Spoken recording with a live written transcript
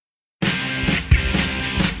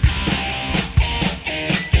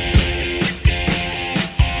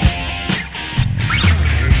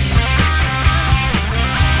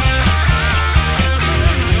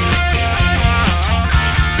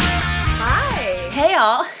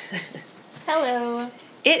y'all. Hello.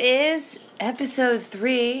 It is episode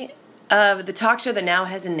 3 of the talk show that now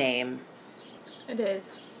has a name. It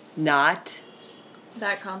is. Not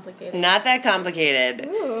That complicated. Not that complicated.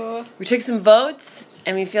 Ooh. We took some votes,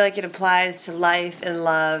 and we feel like it applies to life and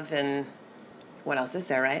love and what else is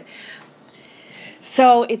there, right?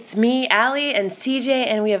 So it's me, Allie, and CJ,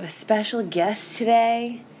 and we have a special guest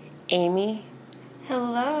today, Amy.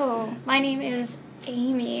 Hello. My name is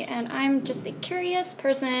Amy, and I'm just a curious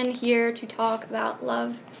person here to talk about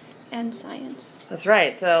love and science. That's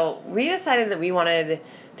right. So we decided that we wanted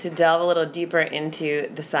to delve a little deeper into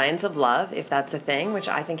the science of love, if that's a thing, which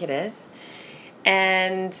I think it is.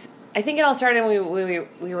 And I think it all started when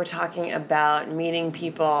we were talking about meeting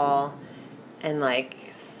people and like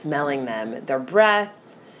smelling them, their breath,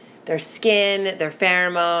 their skin, their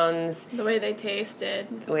pheromones, The way they tasted.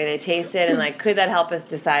 and like, could that help us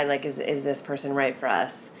decide, like, is this person right for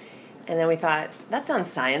us? And then we thought, that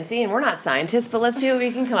sounds sciencey, and we're not scientists, but let's see what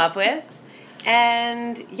we can come up with.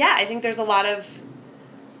 And yeah, I think there's a lot of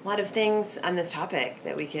things on this topic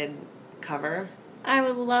that we could cover. I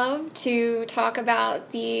would love to talk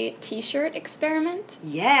about the t-shirt experiment.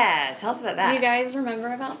 Yeah, tell us about that. Do you guys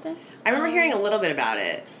remember about this? I remember hearing a little bit about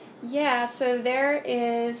it. Yeah, so there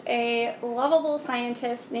is a lovable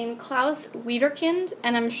scientist named Klaus Wiederkind,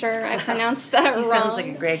 and I'm sure I pronounced that wrong. He sounds like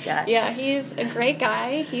a great guy. Yeah, he's a great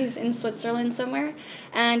guy. He's in Switzerland somewhere,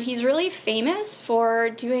 and he's really famous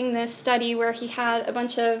for doing this study where he had a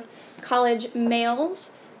bunch of college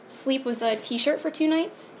males sleep with a t-shirt for 2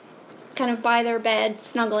 nights, kind of by their bed,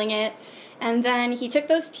 snuggling it. And then he took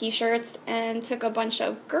those t-shirts and took a bunch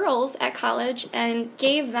of girls at college and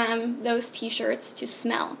gave them those t-shirts to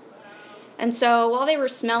smell. And so while they were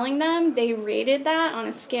smelling them, they rated that on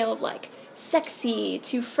a scale of like sexy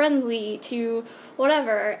to friendly to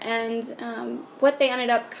whatever. And what they ended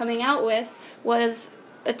up coming out with was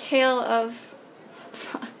a tale of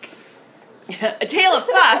fuck. A tale of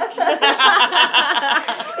fuck.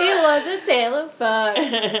 It was a tale of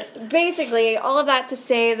fuck. Basically, all of that to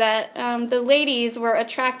say that the ladies were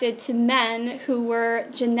attracted to men who were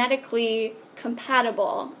genetically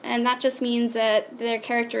compatible, and that just means that their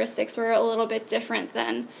characteristics were a little bit different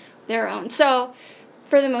than their own. So,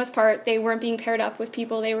 for the most part, they weren't being paired up with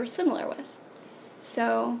people they were similar with.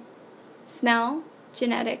 So, smell,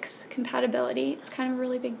 genetics, compatibility, it's kind of a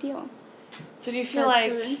really big deal. So do you feel That's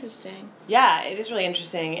like... so interesting. Yeah, it is really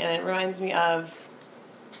interesting, and it reminds me of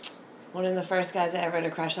one of the first guys I ever had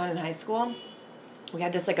a crush on in high school. We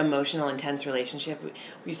had this like emotional, intense relationship.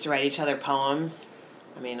 We used to write each other poems.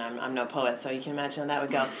 I mean, I'm no poet, so you can imagine how that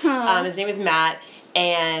would go. His name was Matt,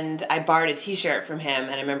 and I borrowed a t-shirt from him,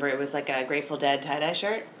 and I remember it was like a Grateful Dead tie-dye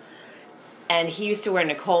shirt. And he used to wear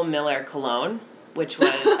Nicole Miller cologne, which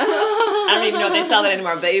was, I don't even know if they sell that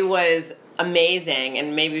anymore, but it was amazing,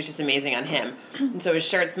 and maybe it was just amazing on him. And so his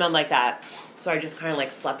shirt smelled like that. So I just kind of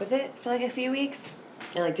like slept with it for like a few weeks,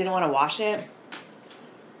 and like didn't want to wash it.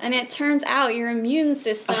 And it turns out your immune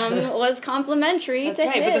system was complementary That's to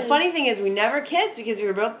right. his. But the funny thing is we never kissed because we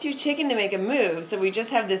were both too chicken to make a move. So we just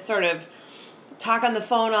have this sort of talk on the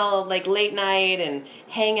phone all like late night and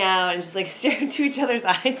hang out and just like stare into each other's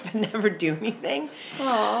eyes but never do anything.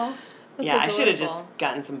 Aw, Yeah, I should have adorable. just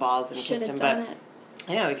gotten some balls and should kissed have him. done But it.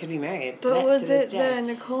 I know, we could be married But today, was to this it day. the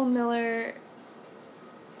Nicole Miller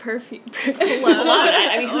perfume Cologne, cologne,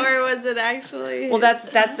 I mean, or was it actually? Well,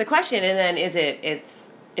 that's the question. And then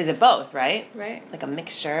is it both, right? right. Like a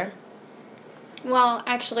mixture? Well,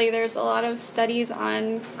 actually, there's a lot of studies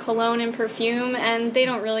on cologne and perfume, and they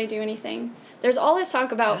don't really do anything. There's all this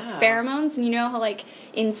talk about Wow. pheromones, and you know how, like,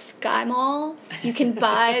 in Sky Mall, you can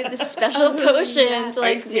buy this special potion to, Are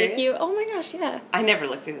you like, serious? make you... Oh, my gosh, yeah. I never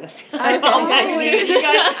look through this. I always- You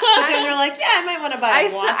guys sit there and they're like, yeah, I might want to buy a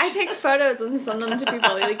watch. I take photos and send them to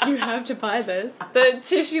people. Like, you have to buy this. The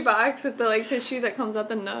tissue box with the like tissue that comes out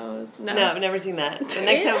the nose. No. No, I've never seen that. The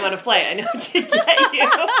next time I'm on a flight, I know to get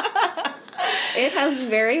you. It has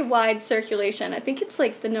very wide circulation. I think it's,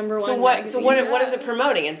 like, the number one So what magazine. what is it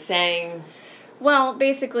promoting? It's saying... Well,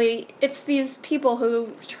 basically, it's these people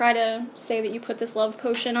who try to say that you put this love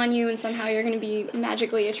potion on you and somehow you're going to be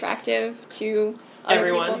magically attractive to other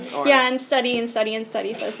Everyone, people. or- Yeah, and study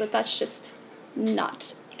says that that's just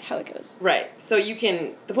not how it goes. Right. So you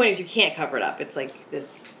can... The point is you can't cover it up. It's like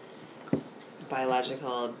this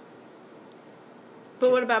biological... But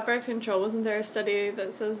what about birth control? Wasn't there a study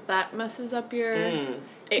that says that messes up your Mm.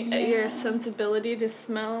 Yeah. your sensibility to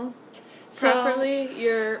smell? So, properly,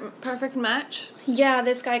 your perfect match. yeah,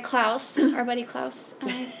 this guy Klaus, our buddy Klaus,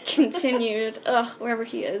 continued. Wherever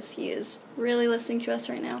he is really listening to us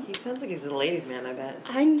right now. He sounds like he's a ladies' man, I bet.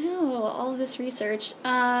 I know, all of this research.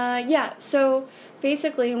 Yeah, so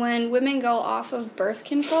basically when women go off of birth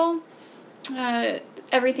control,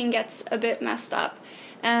 everything gets a bit messed up.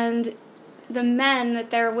 And the men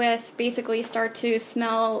that they're with basically start to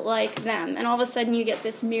smell like them. And all of a sudden you get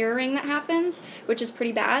this mirroring that happens, which is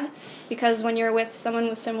pretty bad. Because when you're with someone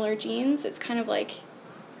with similar genes, it's kind of like,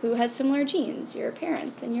 who has similar genes? Your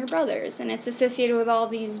parents and your brothers. And it's associated with all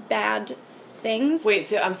these bad things. Wait,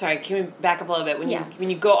 so I'm sorry, can we back up a little bit? Yeah. When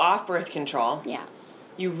you go off birth control, Yeah.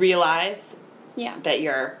 you realize Yeah. that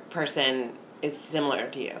your person is similar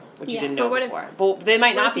to you, which you Yeah. didn't know But what if- before. But they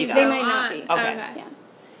might not be, though. They might not be. Okay. Yeah.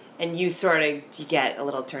 And you sort of you get a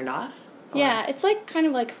little turned off? Or- Yeah, it's like kind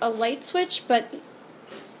of like a light switch, but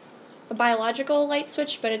a biological light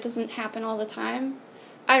switch, but it doesn't happen all the time.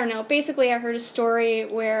 I don't know. Basically, I heard a story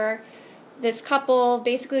where this couple,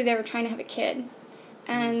 basically they were trying to have a kid,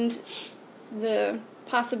 and the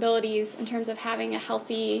possibilities in terms of having a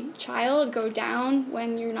healthy child go down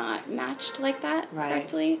when you're not matched like that Right.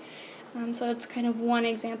 correctly. So it's kind of one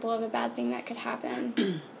example of a bad thing that could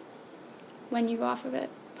happen when you go off of it.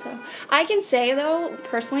 So I can say, though,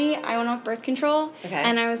 personally, I went off birth control, Okay.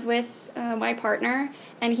 and I was with my partner,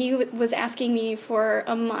 and he was asking me for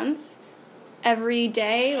a month every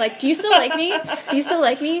day, like, do you still like me? Do you still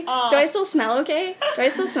like me? Aw. Do I still smell okay? Do I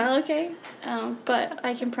still smell okay? But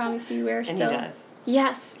I can promise you we're And still... he does.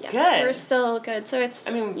 Yes, Good. we're still good. So it's,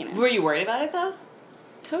 I mean, you know, were you worried about it, though?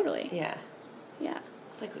 totally, Yeah. yeah.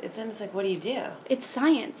 Then it's like, what do you do? It's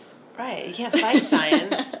science. Right, you can't fight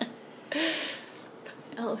science.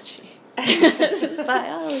 Biology.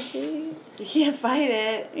 Biology. You can't fight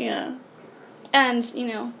it. Yeah. And, you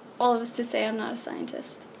know, all of us to say I'm not a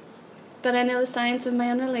scientist. But I know the science of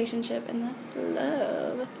my own relationship, and that's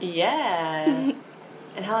love. Yeah.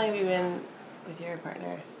 And how long have you been with your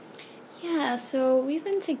partner? Yeah, so we've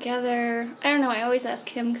been together. I don't know, I always ask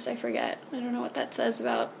him because I forget. I don't know what that says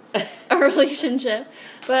about our relationship.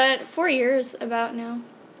 But 4 years about now.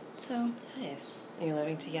 So Nice. Are you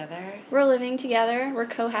living together? we're living together. We're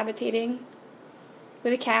cohabitating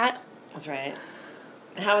with a cat. That's right.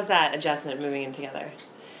 And how was that adjustment moving in together?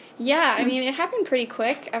 Yeah, I mean, it happened pretty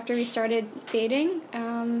quick after we started dating.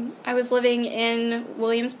 I was living in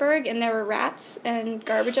Williamsburg, and there were rats and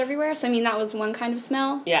garbage everywhere. So, I mean, that was one kind of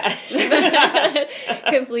smell. Yeah.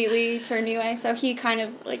 Completely turned me away. So he kind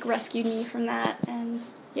of, like, rescued me from that. And,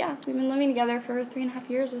 yeah, we've been living together for 3.5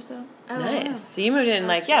 years or so. Oh, Nice. wow. So you moved in,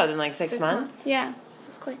 That's within, 6 6 months? Yeah,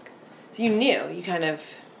 it's quick. So you knew. You kind of...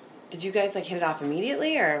 Did you guys, hit it off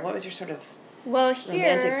immediately, or what was your sort of Well, here...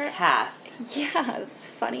 romantic path? Yeah, it's a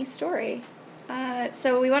funny story.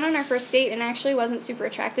 So we went on our first date, and I actually wasn't super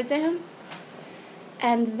attracted to him.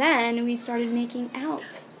 And then we started making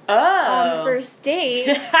out on the first date.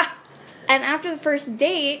 And after the first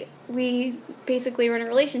date, we basically were in a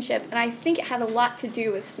relationship, and I think it had a lot to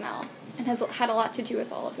do with smell, and has had a lot to do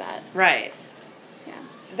with all of that. Right. Yeah.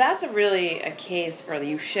 So that's really a case for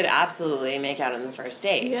you should absolutely make out on the first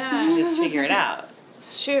date. Yeah. To just figure it out.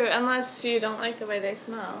 It's true, unless you don't like the way they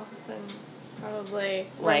smell, then probably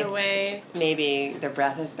right Like- away. Maybe their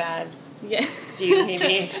breath is bad. Yeah. Do you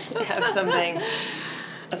maybe have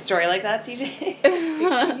a story like that, CJ?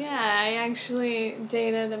 Yeah, I actually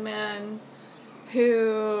dated a man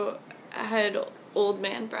who had old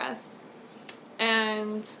man breath.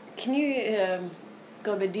 And Can you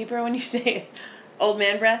go a bit deeper when you say old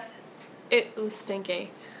man breath? it was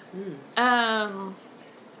stinky.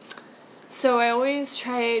 So we always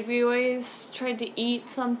tried to eat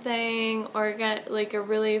something or get a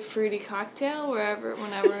really fruity cocktail whenever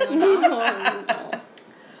we went out.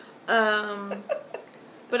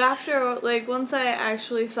 But after, once I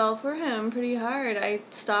actually fell for him pretty hard, I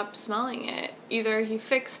stopped smelling it. Either he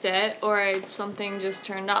fixed it or something just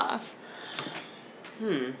turned off.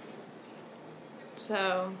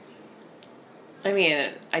 So I mean,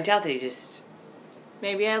 I doubt that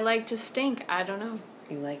maybe I like to stink. I don't know.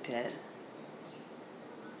 you liked it.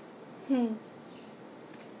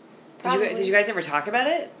 Probably. Did you guys ever talk about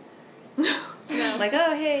it? No. Like,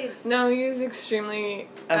 oh, hey. No, he was extremely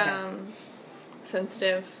Okay.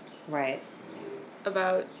 sensitive Right,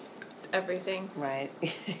 about everything. right.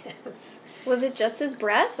 Yes. Was it just his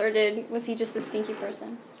breath, or was he just a stinky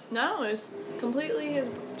person? No, it was completely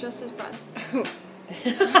just his breath.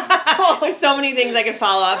 There's so many things I could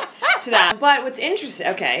follow up to that. But what's interesting,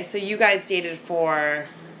 okay, so you guys dated for,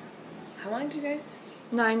 how long did you guys?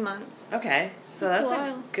 9 months. Okay, so That's that's a a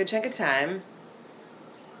while. good chunk of time.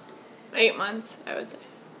 8 months, I would say.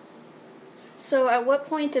 So at what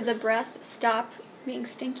point did the breath stop being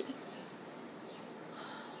stinky?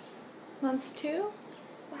 Month 2?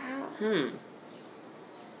 Wow.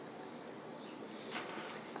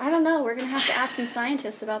 I don't know. We're going to have to ask some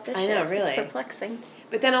scientists about this I shit. know, really. It's perplexing.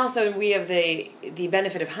 But then also we have the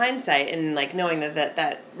benefit of hindsight and like knowing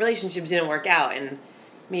that relationship didn't work out, and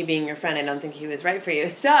me being your friend, I don't think he was right for you.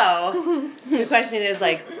 So the question is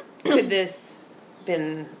like, could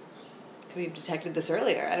we have detected this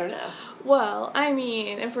earlier? I don't know. Well, I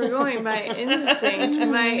mean, if we're going by instinct,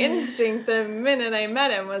 my instinct the minute I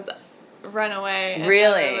met him was run away and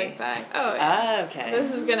Really? never look back. Oh, yeah. Ah, okay.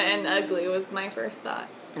 This is going to end ugly was my first thought.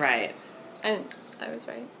 Right. And I was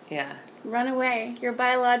right. Yeah. Run away. Your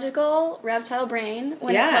biological reptile brain,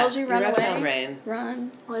 when it tells you run your reptile away, brain.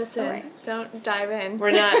 run. Listen, Alright. don't dive in.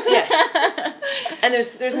 We're not. Yeah. And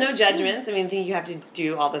there's no judgments. I mean, I think you have to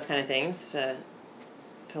do all those kind of things to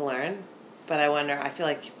learn. But I wonder. I feel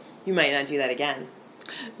like you might not do that again.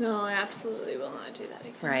 No, I absolutely will not do that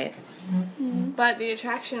again. Right. Mm-hmm. But the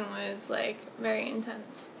attraction was, like, very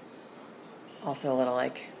intense. Also a little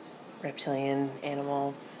like reptilian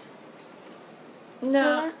animal.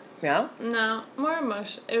 No. Yeah. No. More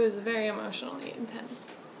emotion. It was very emotionally intense.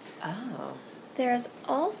 Oh. There's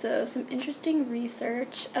also some interesting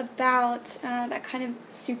research about that kind of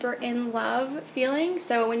super in love feeling.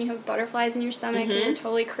 So when you have butterflies in your stomach and you're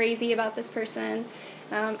totally crazy about this person.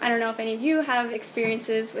 I don't know if any of you have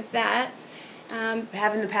experiences with that. I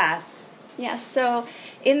have in the past. Yes, so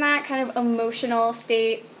in that kind of emotional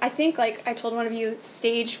state, I think, like I told one of you,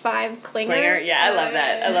 stage 5 clinger. Clinger. Yeah, I love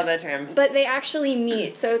that. I love that term. But they actually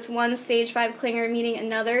meet. So it's one stage 5 clinger meeting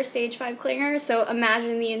another stage 5 clinger. So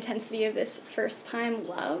imagine the intensity of this first time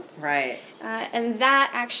love. Right. And that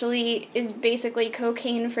actually is basically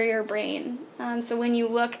cocaine for your brain. So when you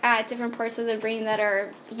look at different parts of the brain that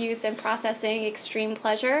are used in processing extreme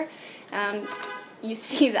pleasure, you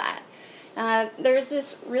see that. There's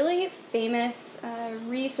this really famous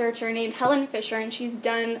researcher named Helen Fisher, and she's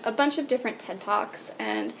done a bunch of different TED Talks,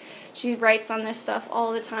 and she writes on this stuff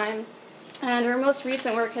all the time. And her most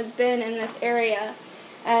recent work has been in this area,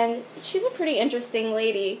 and she's a pretty interesting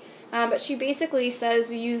lady. But she basically says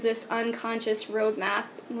we use this unconscious roadmap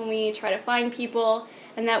when we try to find people,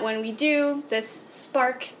 and that when we do, this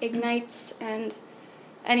spark ignites. And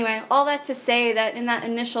anyway, all that to say that in that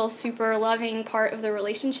initial super loving part of the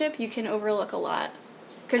relationship, you can overlook a lot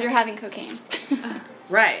because you're having cocaine.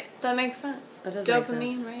 Right. That makes sense. That does Dopamine,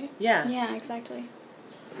 make sense. right? Yeah. Yeah, exactly.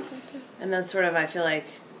 And that's sort of, I feel like,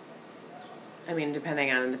 I mean,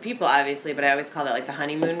 depending on the people, obviously, but I always call that like the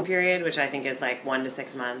honeymoon period, which I think is like 1 to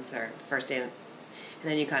 6 months or the first day. And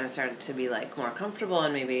then you kind of start to be like more comfortable,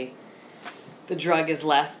 and maybe the drug is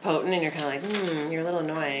less potent, and you're kind of like, you're a little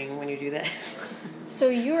annoying when you do this. So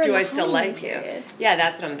you're Do in I the still honeymoon like period. you? Yeah,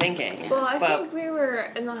 that's what I'm thinking. Well, I But- think we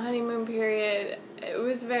were in the honeymoon period. It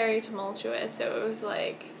was very tumultuous, so it was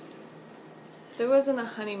like there wasn't a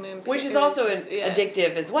honeymoon period. Which is also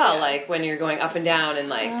addictive as well, Yeah. like when you're going up and down and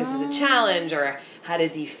like this is a challenge, or how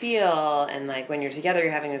does he feel, and like when you're together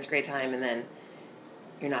you're having this great time, and then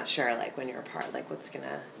you're not sure like when you're apart like what's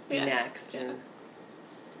gonna be Yeah. next. And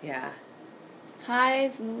yeah.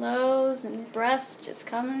 Highs and lows and breaths just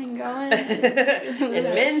coming and going.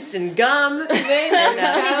 And mints and gum. They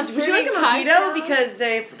And, would you like a mojito? cocktail? Because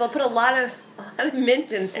they'll put a lot of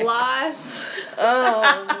mint in there. Floss.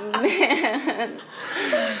 Oh, man.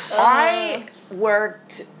 I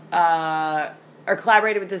worked or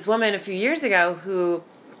collaborated with this woman a few years ago who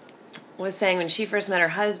was saying when she first met her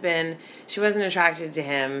husband, she wasn't attracted to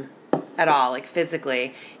him at all, like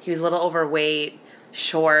physically. He was a little overweight,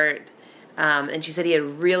 short, and she said he had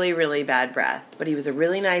really, really bad breath, but he was a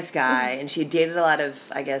really nice guy, and she had dated a lot of,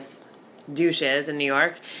 I guess, douches in New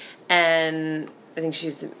York, and I think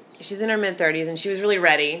she's in her mid-30s, and she was really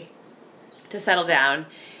ready to settle down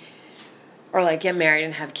or like get married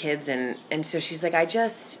and have kids, and so she's like, I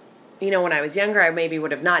just, when I was younger I maybe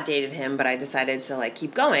would have not dated him, but I decided to like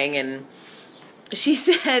keep going. And she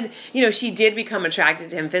said, she did become attracted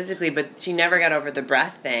to him physically, but she never got over the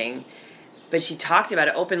breath thing. But she talked about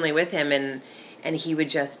it openly with him, and he would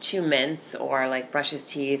just chew mints or like brush his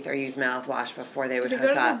teeth or use mouthwash before they would Did you hook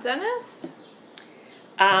go to up. the dentist?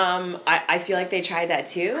 I feel like they tried that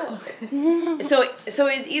too. So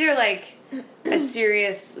it's either like a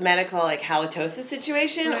serious medical like halitosis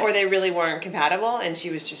situation, Right. or they really weren't compatible, and she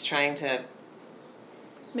was just trying to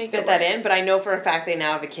Make fit it that work. in. But I know for a fact they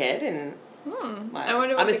now have a kid, and I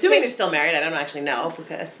wonder what I'm the assuming kid- they're still married. I don't actually know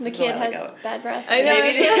because The this is a kid while has ago. bad breath. I know.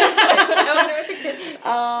 Maybe I wonder what the kid.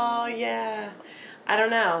 Oh yeah, I don't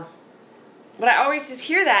know. But I always just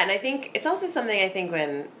hear that, and I think it's also something I think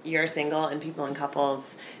when you're single and people in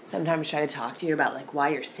couples sometimes try to talk to you about, like, why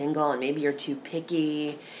you're single, and maybe you're too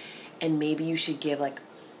picky, and maybe you should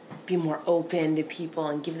be more open to people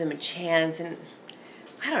and give them a chance, and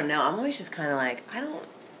I don't know, I'm always just kind of like,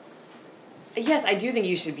 yes, I do think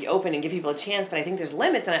you should be open and give people a chance, but I think there's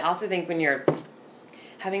limits, and I also think when you're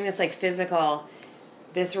having this, like, physical,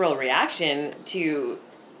 visceral reaction to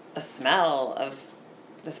a smell of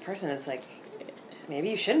this person, it's like, maybe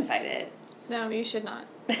you shouldn't fight it. No, you should not.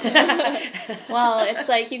 Well, it's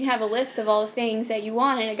like you can have a list of all the things that you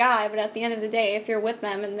want in a guy, but at the end of the day, if you're with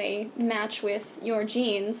them and they match with your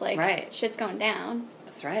genes, like, right. Shit's going down.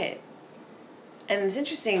 That's right. And it's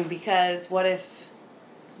interesting because what if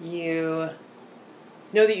you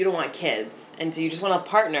know that you don't want kids, and so you just want a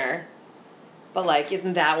partner, but, like,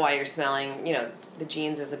 isn't that why you're smelling, the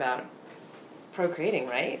genes is about procreating,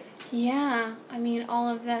 right? Yeah, I mean, all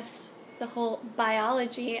of this, the whole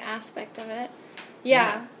biology aspect of it.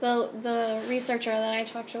 Yeah, the researcher that I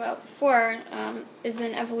talked about before is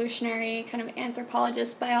an evolutionary kind of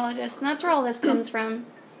anthropologist, biologist, and that's where all this comes from.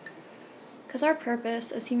 Because our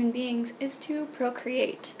purpose as human beings is to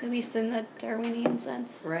procreate, at least in the Darwinian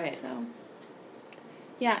sense. Right. So,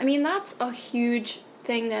 yeah, I mean, that's a huge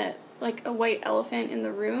thing that, like, a white elephant in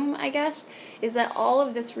the room, I guess, is that all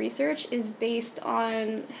of this research is based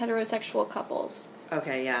on heterosexual couples.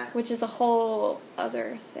 Okay, yeah. Which is a whole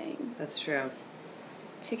other thing. That's true.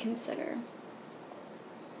 To consider.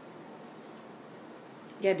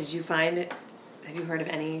 Yeah, have you heard of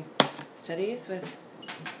any studies with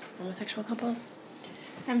homosexual couples?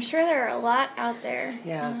 I'm sure there are a lot out there.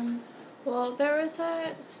 Yeah. Well, there was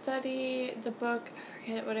that study, the book, I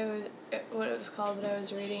forget what it was called that I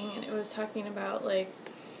was reading, and it was talking about, like,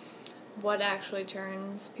 what actually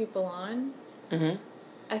turns people on. Mm-hmm.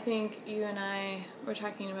 I think you and I were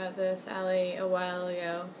talking about this, Allie, a while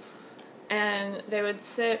ago. And they would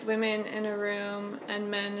sit women in a room and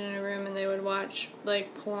men in a room, and they would watch,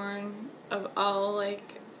 like, porn of all,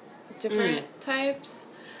 like, different types.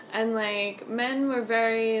 And, like, men were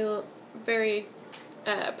very, very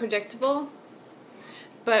predictable.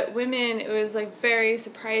 But women, it was, like, very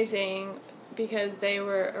surprising because they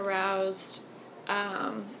were aroused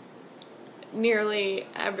nearly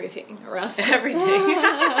everything aroused them.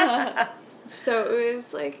 Everything. So it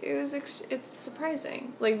was like, it's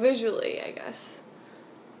surprising. Like, visually, I guess.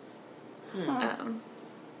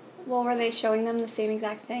 Well, were they showing them the same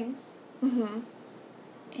exact things? Mm-hmm.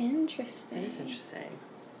 Interesting. That is interesting.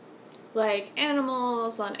 Like,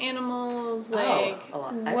 animals on animals, like, a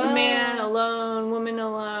lot. man alone, woman,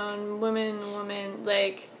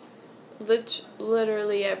 like,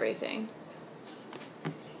 literally everything.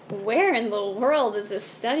 Where in the world is this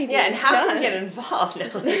study being and how done? do we get involved now?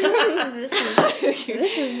 this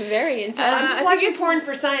is very interesting. I'm just watching porn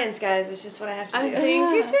for science, guys. It's just what I have to do. I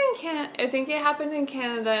think it's I think it happened in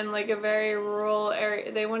Canada in, like, a very rural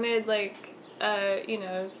area. They wanted, like,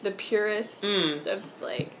 the purest of,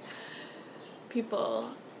 like, people.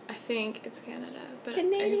 I think it's Canada, but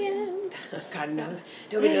Canadian. God knows.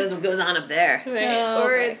 Nobody knows what goes on up there. Right. Oh,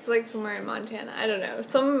 or okay. it's, like, somewhere in Montana. I don't know.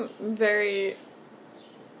 Some very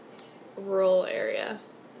rural area.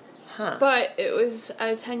 Huh. But it was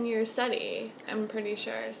a 10-year study, I'm pretty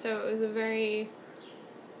sure. So it was a very...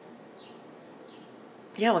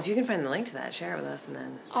 Yeah, well, if you can find the link to that, share it with us, and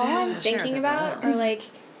then... All I'm share thinking with about everyone are, like,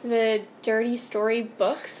 the dirty story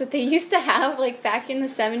books that they used to have, like, back in the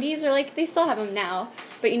 70s, or, like, they still have them now.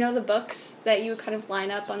 But, the books that you kind of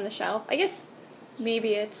line up on the shelf. I guess maybe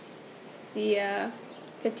it's the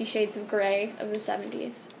 50 Shades of Grey of the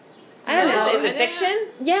 70s. I don't know. Is it fiction?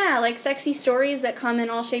 Yeah, like sexy stories that come in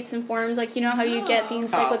all shapes and forms. Like, you know how you get the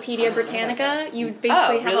Encyclopedia Britannica? You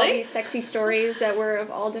basically have all these sexy stories that were of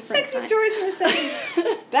all different kinds. Stories from the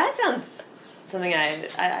 70s. That sounds something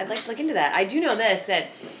I'd like to look into that. I do know this, that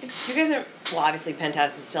do you guys know, well, obviously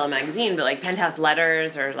Penthouse is still a magazine, but, like, Penthouse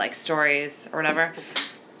letters or, like, stories or whatever.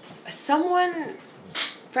 Someone,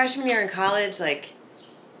 freshman year in college, like,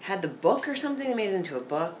 had the book or something. They made it into a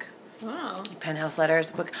book. Wow. Penthouse letters,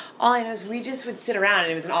 book. All I know is we just would sit around,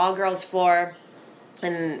 and it was an all-girls floor,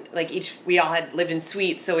 and, like, we all had lived in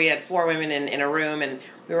suites, so we had 4 women in a room, and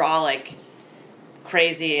we were all, like,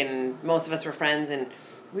 crazy, and most of us were friends, and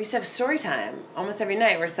we used to have story time almost every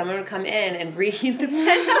night where someone would come in and read the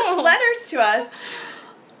Penthouse letters to us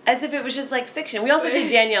as if it was just, like, fiction. We also did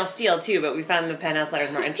Danielle Steele, too, but we found the Penthouse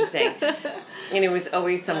letters more interesting. And it was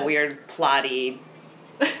always some weird, plotty,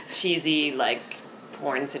 cheesy, like,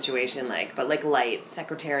 porn situation, like, but, like, light,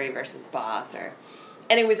 secretary versus boss,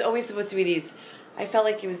 and it was always supposed to be these, I felt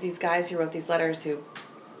like it was these guys who wrote these letters who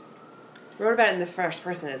wrote about it in the first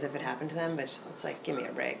person as if it happened to them, but it's like, give me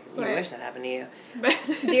a break. You Right. wish that happened to you.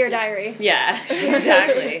 Dear diary. Yeah,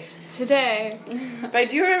 exactly. Today. But I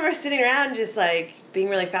do remember sitting around just like being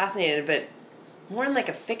really fascinated, but more in like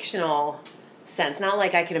a fictional sense. Not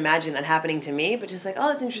like I could imagine that happening to me, but just like, oh,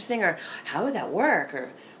 that's interesting, or how would that work, or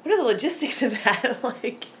what are the logistics of that?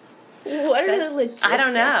 Like, What are that- the logistics? I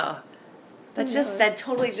don't know. knows? That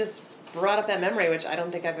totally just brought up that memory, which I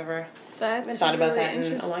don't think I've ever That's thought about really that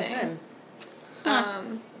in a long interesting. time.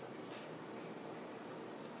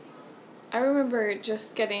 I remember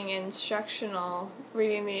just getting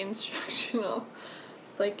reading the instructional,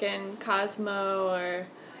 like in Cosmo, or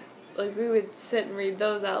like we would sit and read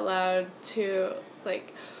those out loud to,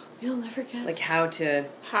 like, you'll never guess Like how to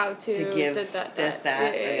give this, that,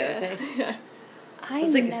 or the other thing. Yeah. I It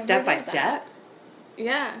was like never step by did that. step.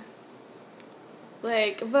 Yeah.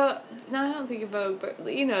 Like Vogue. No, I don't think of Vogue,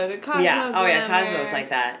 but you know the Cosmo. Yeah. Oh yeah, Glamour. Cosmo's like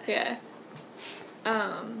that. Yeah.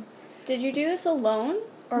 Did you do this alone?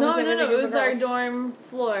 Or No, was it with a it group was of our girls? dorm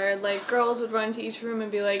floor. Like girls would run to each room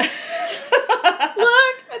and be like, "Look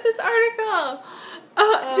at this article.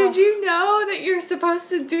 Did you know that you're supposed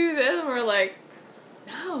to do this?" And we're like,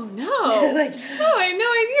 "No, Like- no, I had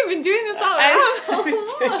no idea. I've been doing this all I've been wrong."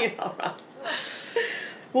 doing it all wrong.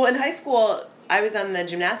 Well, in high school, I was on the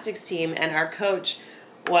gymnastics team, and our coach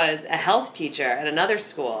was a health teacher at another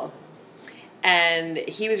school. And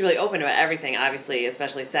he was really open about everything, obviously,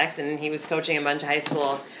 especially sex. And he was coaching a bunch of high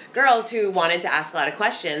school girls who wanted to ask a lot of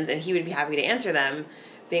questions, and he would be happy to answer them,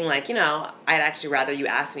 being like, you know, I'd actually rather you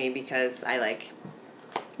ask me because I like,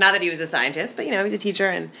 not that he was a scientist, but, you know, he was a teacher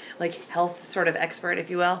and like health sort of expert, if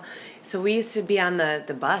you will. So we used to be on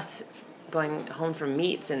the bus going home from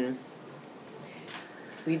meets, and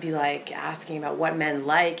we'd be like asking about what men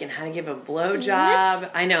like and how to give a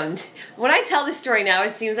blowjob. I know. And when I tell this story now,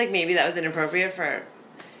 it seems like maybe that was inappropriate for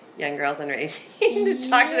young girls under 18 to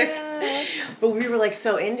talk to their. But we were like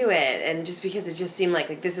so into it, and just because it just seemed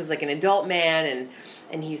like this was like an adult man,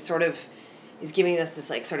 and he's giving us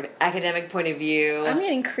this like sort of academic point of view. I'm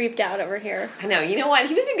getting creeped out over here. I know. You know what?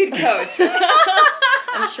 He was a good coach.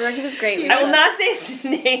 I'm sure he was great. with I will us. not say his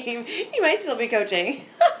name. He might still be coaching.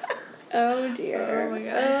 Oh dear. Oh my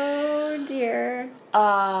God. Oh dear.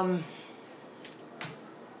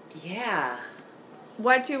 Yeah.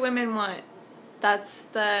 What do women want? That's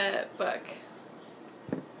the book.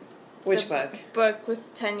 Which The book? Book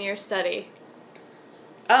with 10-year study.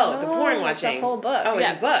 Oh, the porn Oh, watching. it's a whole book. Oh, it's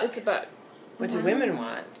Yeah, a book. It's a book. What do women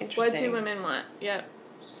want? What Interesting. do women want? Yep.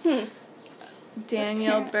 Hmm.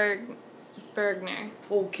 Daniel Bergner.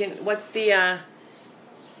 Well, what's the?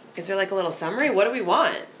 Is there like a little summary? What do we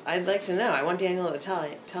want? I'd like to know. I want Daniel to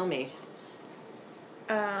tell me.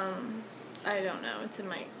 I don't know. It's in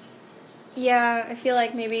my. Yeah, I feel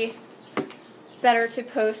like maybe better to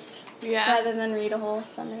post Yeah. rather than read a whole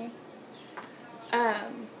summary.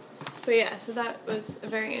 But yeah, so that was a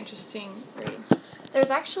very interesting read. There's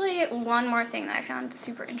actually one more thing that I found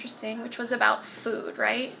super interesting, which was about food,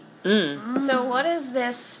 right? So what is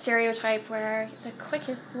this stereotype where the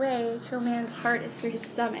quickest way to a man's heart is through his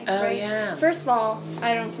stomach, Oh, right? yeah. First of all,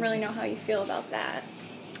 I don't really know how you feel about that.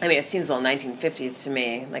 I mean, it seems a little 1950s to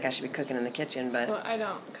me. Like I should be cooking in the kitchen, but. Well, I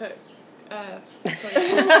don't cook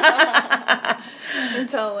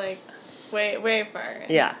until like way far.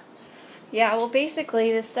 Yeah. Yeah, well,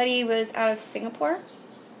 basically, the study was out of Singapore,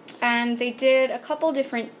 and they did a couple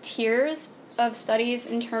different tiers of studies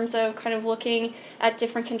in terms of kind of looking at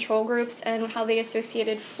different control groups and how they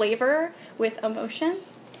associated flavor with emotion.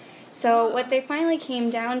 So what they finally came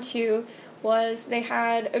down to was they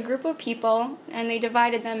had a group of people, and they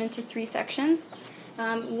divided them into 3 sections.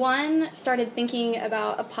 One started thinking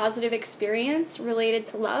about a positive experience related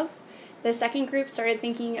to love. The second group started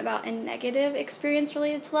thinking about a negative experience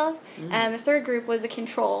related to love. And the third group was a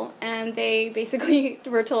control, and they basically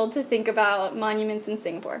were told to think about monuments in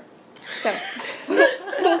Singapore. So,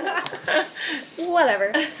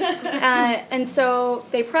 whatever. And so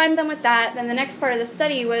they primed them with that. Then the next part of the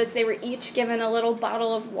study was they were each given a little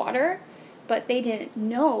bottle of water, but they didn't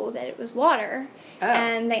know that it was water. Oh.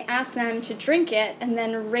 And they asked them to drink it and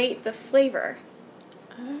then rate the flavor.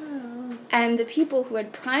 Oh. And the people who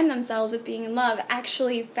had primed themselves with being in love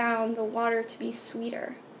actually found the water to be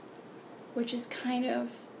sweeter, which is kind of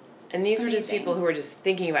And these were just amazing. people who were just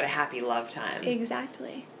thinking about a happy love time.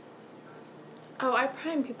 Exactly. Oh, I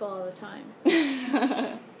prime people all the time.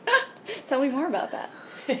 Tell me more about that.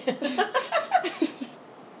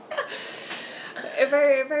 If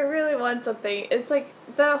I really want something, it's like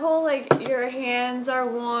the whole, like, your hands are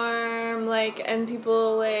warm, like, and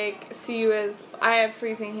people, like, see you as, I have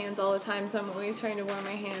freezing hands all the time, so I'm always trying to warm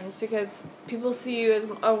my hands, because people see you as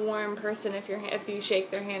a warm person if you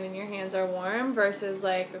shake their hand and your hands are warm, versus,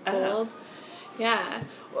 like, a cold. Yeah.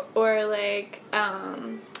 Or, like,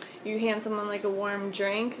 you hand someone, like, a warm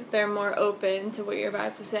drink, they're more open to what you're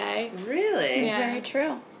about to say. Really? It's very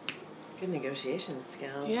true. Good negotiation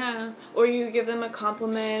skills. Yeah. Or you give them a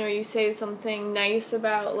compliment, or you say something nice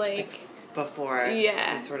about, like before.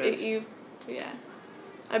 Yeah. You sort of. Yeah.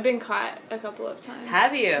 I've been caught a couple of times.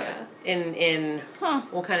 Have you? Yeah. In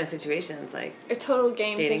what kind of situations? Like a total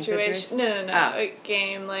game situation? No. Oh. A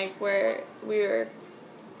game, like, where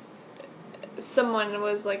someone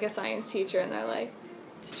was, like, a science teacher, and they're like,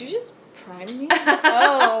 did you just prime me?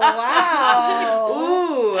 Oh, wow.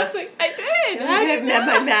 Ooh. I was like, I did. I have met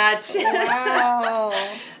my match. Wow.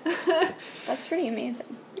 That's pretty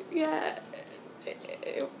amazing. Yeah.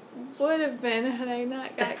 It would have been had I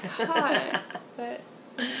not got caught. But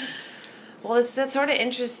Well, that's sort of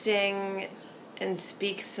interesting and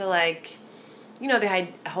speaks to, like, you know, the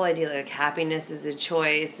whole idea like happiness is a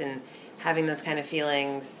choice, and having those kind of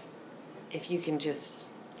feelings, if you can just,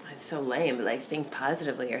 it's so lame, but, like, think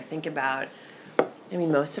positively or think about, I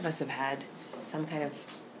mean, most of us have had some kind of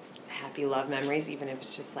happy love memories, even if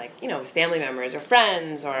it's just, like, you know, with family members or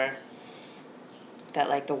friends, or that,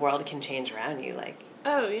 like, the world can change around you, like,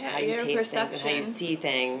 oh yeah, how you your taste perception. things and how you see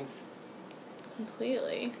things.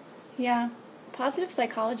 Completely. Yeah. Positive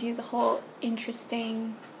psychology is a whole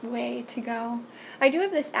interesting way to go. I do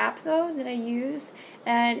have this app, though, that I use,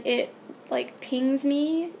 and it, like, pings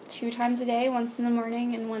me 2 times a day, once in the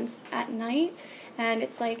morning and once at night, and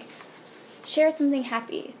it's like, share something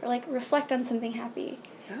happy, or, like, reflect on something happy.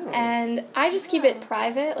 Oh. And I just keep it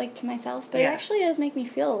private, like, to myself, but it Yeah. actually does make me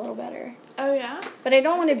feel a little better. Oh yeah? But I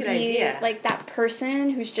don't want to That's a good be idea. like that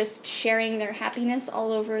person who's just sharing their happiness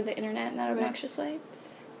all over the internet in that Right. obnoxious way.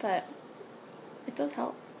 But it does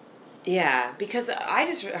help. Yeah, because I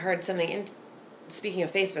just heard something, speaking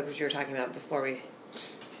of Facebook, which we were talking about before we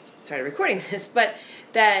started recording this, but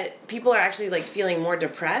that people are actually, like, feeling more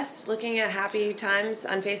depressed looking at happy times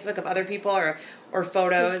on Facebook of other people or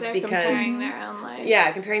photos, They're because comparing their own lives.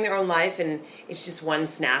 yeah, comparing their own life, and it's just one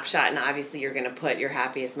snapshot, and obviously you're going to put your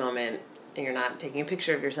happiest moment, and you're not taking a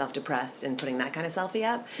picture of yourself depressed and putting that kind of selfie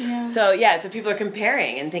up. Yeah. So people are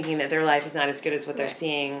comparing and thinking that their life is not as good as what they're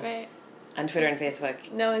seeing Right. on Twitter and Facebook.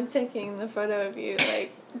 No one's taking the photo of you,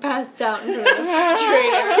 like, passed out in front of the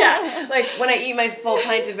refrigerator. Yeah, like when I eat my full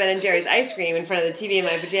pint of Ben & Jerry's ice cream in front of the TV in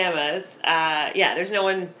my pajamas, there's no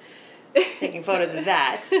one taking photos of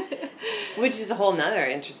that, which is a whole nother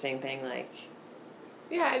interesting thing, like...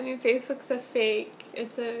 Yeah, I mean, Facebook's a fake,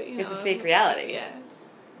 it's a, you know... It's a fake reality. Yeah.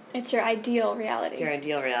 It's your ideal reality. It's your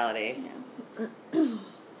ideal reality. Yeah.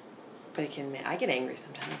 But I get angry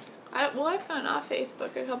sometimes. I've gone off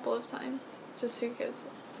Facebook a couple of times, just because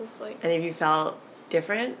it's just, like... And have you felt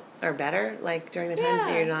different or better, like, during the times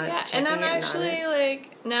that you're not checking and I'm it and on actually, it?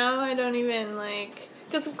 like, now I don't even, like...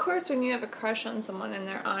 Because, of course, when you have a crush on someone and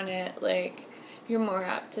they're on it, like, you're more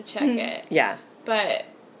apt to check it. Yeah. But,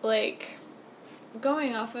 like,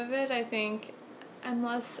 going off of it, I think I'm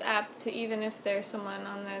less apt to, even if there's someone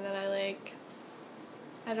on there that I like,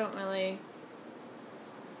 I don't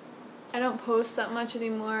post that much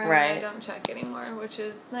anymore. Right. I don't check anymore, which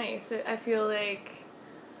is nice. I feel like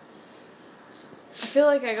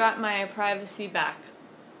I got my privacy back.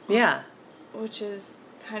 Yeah. Which is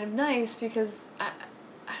kind of nice, because I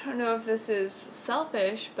don't know if this is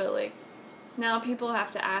selfish, but, like, now people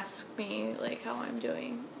have to ask me, like, how I'm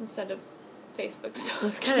doing instead of Facebook stuff.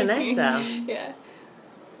 It's kind of nice, though, Yeah.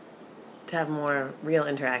 to have more real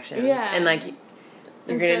interactions. Yeah. And, like,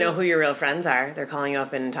 you're going to Instead know of- who your real friends are. They're calling you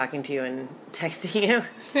up and talking to you and texting you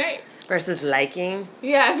Right. versus liking.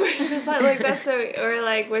 Yeah, versus like that's so, or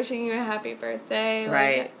like wishing you a happy birthday. Like,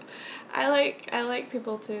 Right. I like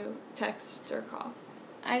people to text or call.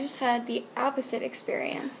 I just had the opposite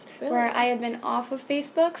experience, Really? where I had been off of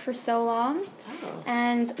Facebook for so long, Oh.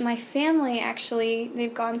 and my family actually,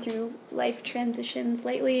 they've gone through life transitions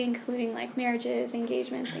lately, including, like, marriages,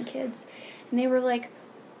 engagements, and kids, and they were like,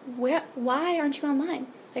 why aren't you online?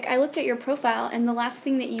 Like, I looked at your profile, and the last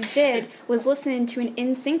thing that you did was listen to an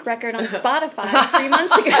NSYNC record on Spotify 3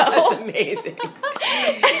 months ago. That's amazing.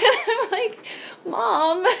 And I'm like,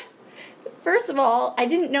 Mom, first of all, I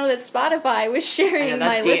didn't know that Spotify was sharing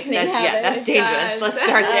my listening habits. Yeah, that's dangerous. does. Let's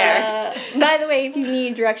start there. By the way, if you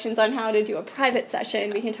need directions on how to do a private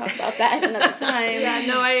session, we can talk about that another time. Yeah,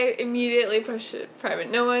 no, I immediately push it private.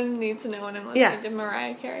 No one needs to know when I'm listening Yeah. to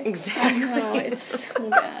Mariah Carey. I Exactly. know, it's so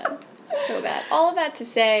bad. So bad. All of that to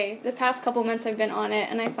say, the past couple months I've been on it,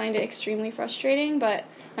 and I find it extremely frustrating, but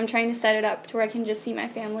I'm trying to set it up to where I can just see my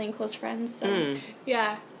family and close friends. So.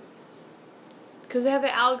 Yeah. Because they have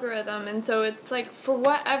the algorithm, and so it's like, for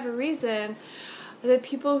whatever reason, the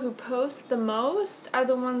people who post the most are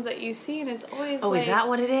the ones that you see, and it's always is that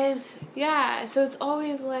what it is? Yeah, so it's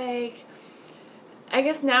always like, I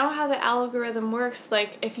guess now how the algorithm works,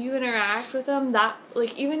 like, if you interact with them, that,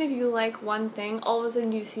 like, even if you like one thing, all of a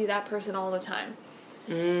sudden you see that person all the time.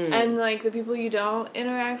 And, like, the people you don't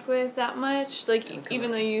interact with that much, like,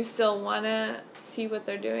 even though you still want to see what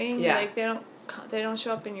they're doing, like, they don't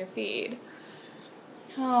show up in your feed.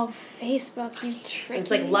 Oh, Facebook, you tricky. So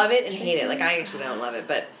it's like love it and hate it. Like, I actually don't love it,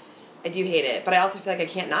 but I do hate it. But I also feel like I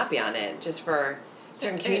can't not be on it just for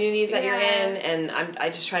certain communities that you're in, and I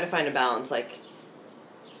just try to find a balance. Like,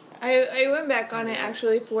 I went back on it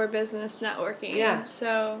actually for business networking. Yeah.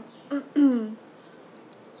 So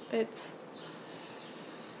it's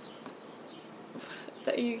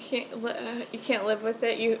that you can't live with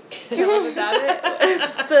it. You can't live without it.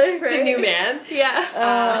 It's the new man. Yeah.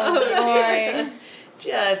 Oh, boy.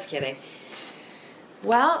 Just kidding.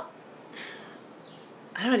 Well,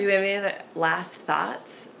 I don't know. Do we have any other last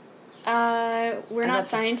thoughts? We're not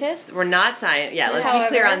scientists. We're not scientists. Yeah, let's be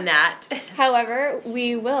clear on that. However,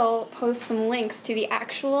 we will post some links to the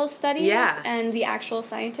actual studies and the actual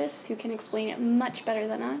scientists who can explain it much better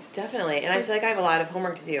than us. Definitely. And I feel like I have a lot of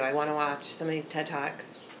homework to do. I want to watch some of these TED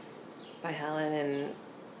Talks by Helen and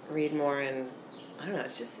read more, and I don't know.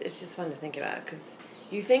 It's just fun to think about because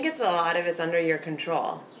you think it's a lot of it's under your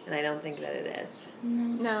control, and I don't think that it is.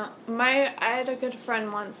 No. I had a good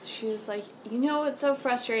friend once. She was like, you know what's so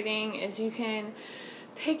frustrating is you can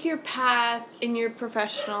pick your path in your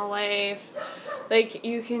professional life. Like,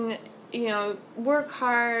 you can, work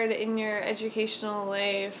hard in your educational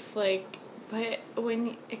life, like, but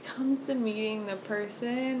when it comes to meeting the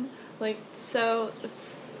person, like, so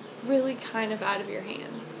it's really kind of out of your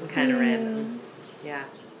hands. Kind of random. Yeah.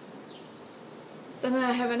 Then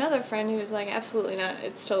I have another friend who's like, absolutely not.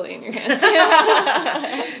 It's totally in your hands.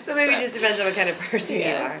 So maybe it just depends on what kind of person you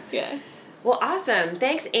are. Yeah. Well, awesome.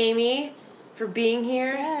 Thanks, Amy, for being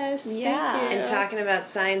here. Yes. Yeah. Thank you. And talking about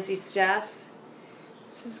sciencey stuff.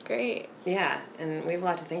 This is great. Yeah, and we have a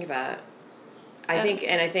lot to think about. I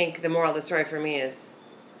think the moral of the story for me is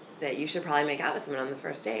that you should probably make out with someone on the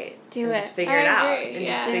first date. Just figure it out. Agree.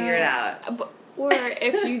 Just figure it out. Or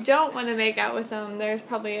if you don't want to make out with them, there's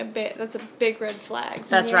probably that's a big red flag.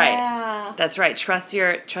 That's right. That's right. Trust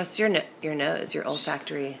your nose, your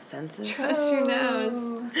olfactory senses. Trust your nose.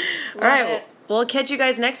 All right. We'll catch you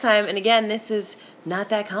guys next time. And again, this is Not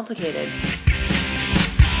That Complicated.